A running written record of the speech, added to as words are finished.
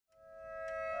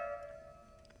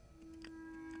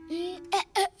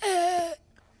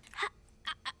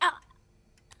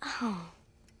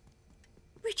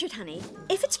honey.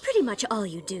 If it's pretty much all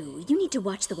you do, you need to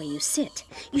watch the way you sit.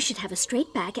 You should have a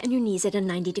straight back and your knees at a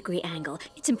 90-degree angle.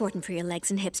 It's important for your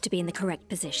legs and hips to be in the correct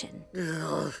position.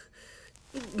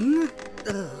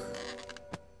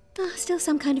 Still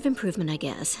some kind of improvement, I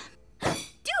guess.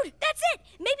 Dude, that's it!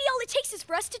 Maybe all it takes is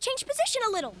for us to change position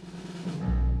a little.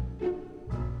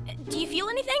 Do you feel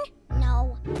anything?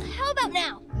 No. How about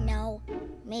now? No.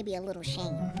 Maybe a little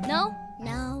shame. No?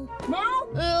 No. No?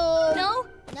 No?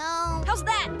 No. How's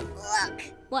that? Look.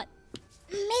 What?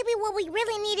 Maybe what we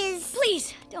really need is...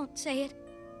 Please, don't say it.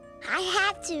 I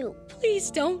have to. Please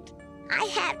don't. I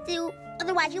have to.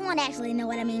 Otherwise, you won't actually know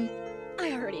what I mean.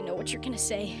 I already know what you're gonna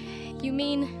say. You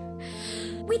mean...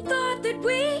 We thought that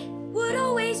we would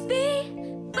always be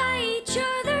by each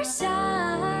other's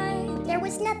side. There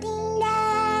was nothing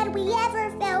that we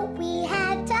ever felt we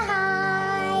had to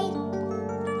hide.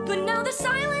 But now the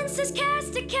silence has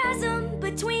cast a chasm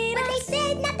between us. But they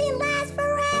said nothing lasts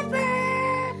forever.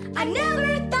 I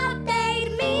never thought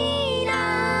they'd mean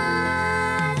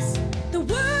us. The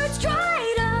words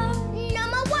dried up. No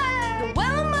more words. The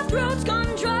well in my throat's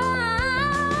gone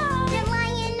dry. They're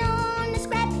lying on the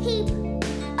scrap heap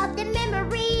of the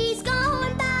memories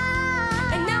gone by.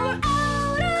 And now we're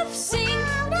out of sync.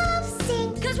 Out of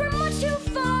sync. 'Cause we're much too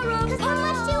far apart. 'Cause we're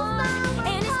much too far apart.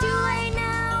 And it's too late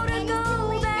now to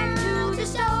go back to the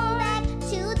start. Back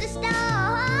to the start.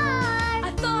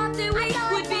 I thought that we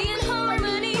would be in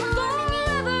harmony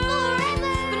forever.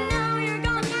 But now you're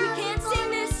gone. We can't sing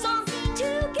this song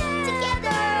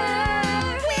together.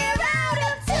 We're out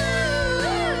of tune.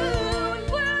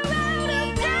 We're out of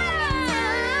time.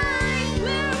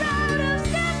 We're out of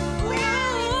step.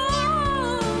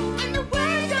 And the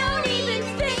words don't even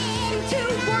fit into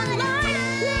one line.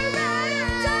 We're out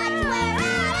of touch. We're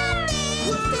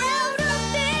out of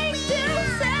things to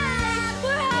say.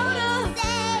 We're out of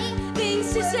things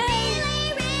to say.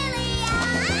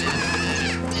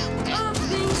 Of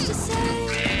things to say.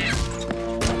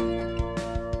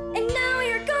 And now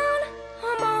you're gone.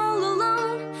 I'm all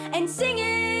alone and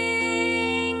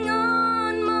singing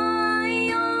on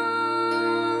my own.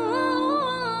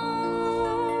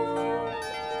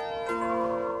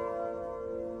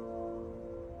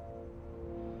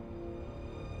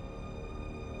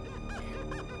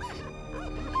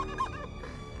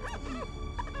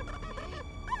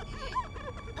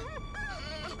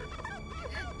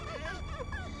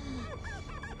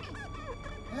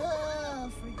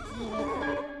 Oh, forget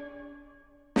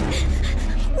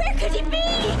Where could he be?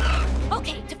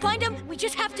 Okay, to find him, we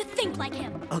just have to think like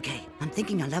him. Okay, I'm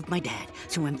thinking I love my dad,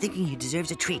 so I'm thinking he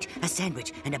deserves a treat, a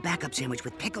sandwich, and a backup sandwich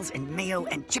with pickles and mayo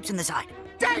and chips on the side.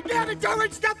 Damn it,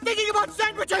 Darwin! Stop thinking about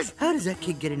sandwiches! How does that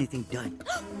kid get anything done?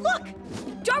 Look!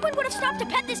 Darwin would have stopped to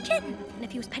pet this kitten. And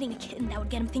if he was petting a kitten, that would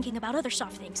get him thinking about other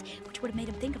soft things, which would have made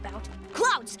him think about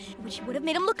clouds, which would have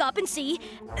made him look up and see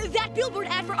that billboard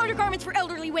ad for undergarments for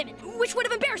elderly women, which would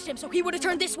have embarrassed him, so he would have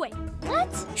turned this way.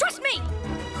 What? Trust me!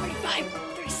 35,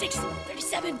 36,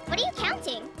 37. What are you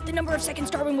counting? The number of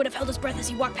seconds Darwin would have held his breath as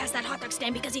he walked past that hot dog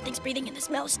stand because he thinks breathing in the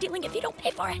smell is stealing if you don't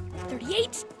pay for it.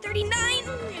 38, 39.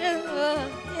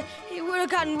 He would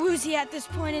have gotten woozy at this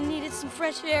point and needed some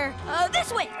fresh air.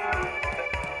 This way!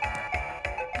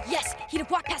 Yes, he'd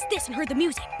have walked past this and heard the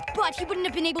music, but he wouldn't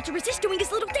have been able to resist doing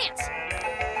his little dance.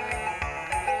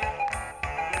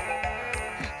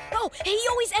 Oh, he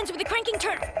always ends with a cranking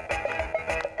turn,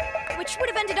 which would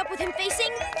have ended up with him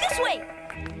facing this way.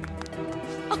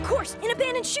 Of course, an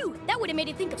abandoned shoe. That would have made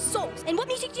him think of souls. And what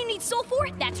music do you need soul for?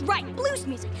 That's right, blues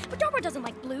music. But Darwin doesn't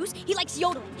like blues. He likes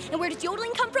yodeling. And where does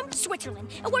yodeling come from?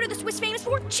 Switzerland. And what are the Swiss famous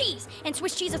for? Cheese. And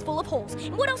Swiss cheese is full of holes.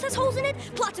 And what else has holes in it?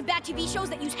 Plots of bad TV shows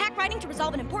that use hack writing to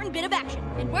resolve an important bit of action.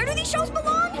 And where do these shows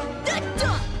belong? The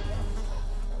dump!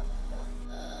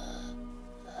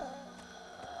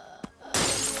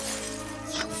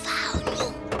 You found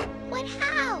me. What?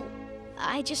 How?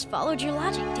 I just followed your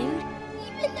logic, dude.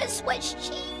 Even the Swiss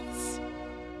cheese.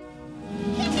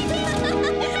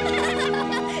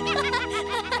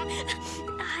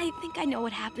 I think I know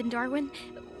what happened, Darwin.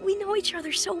 We know each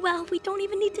other so well, we don't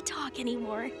even need to talk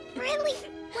anymore. Really?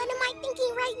 What am I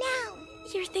thinking right now?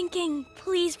 You're thinking,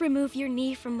 please remove your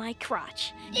knee from my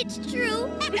crotch. It's true.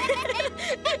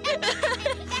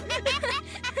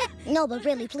 No, but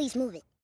really, please move it.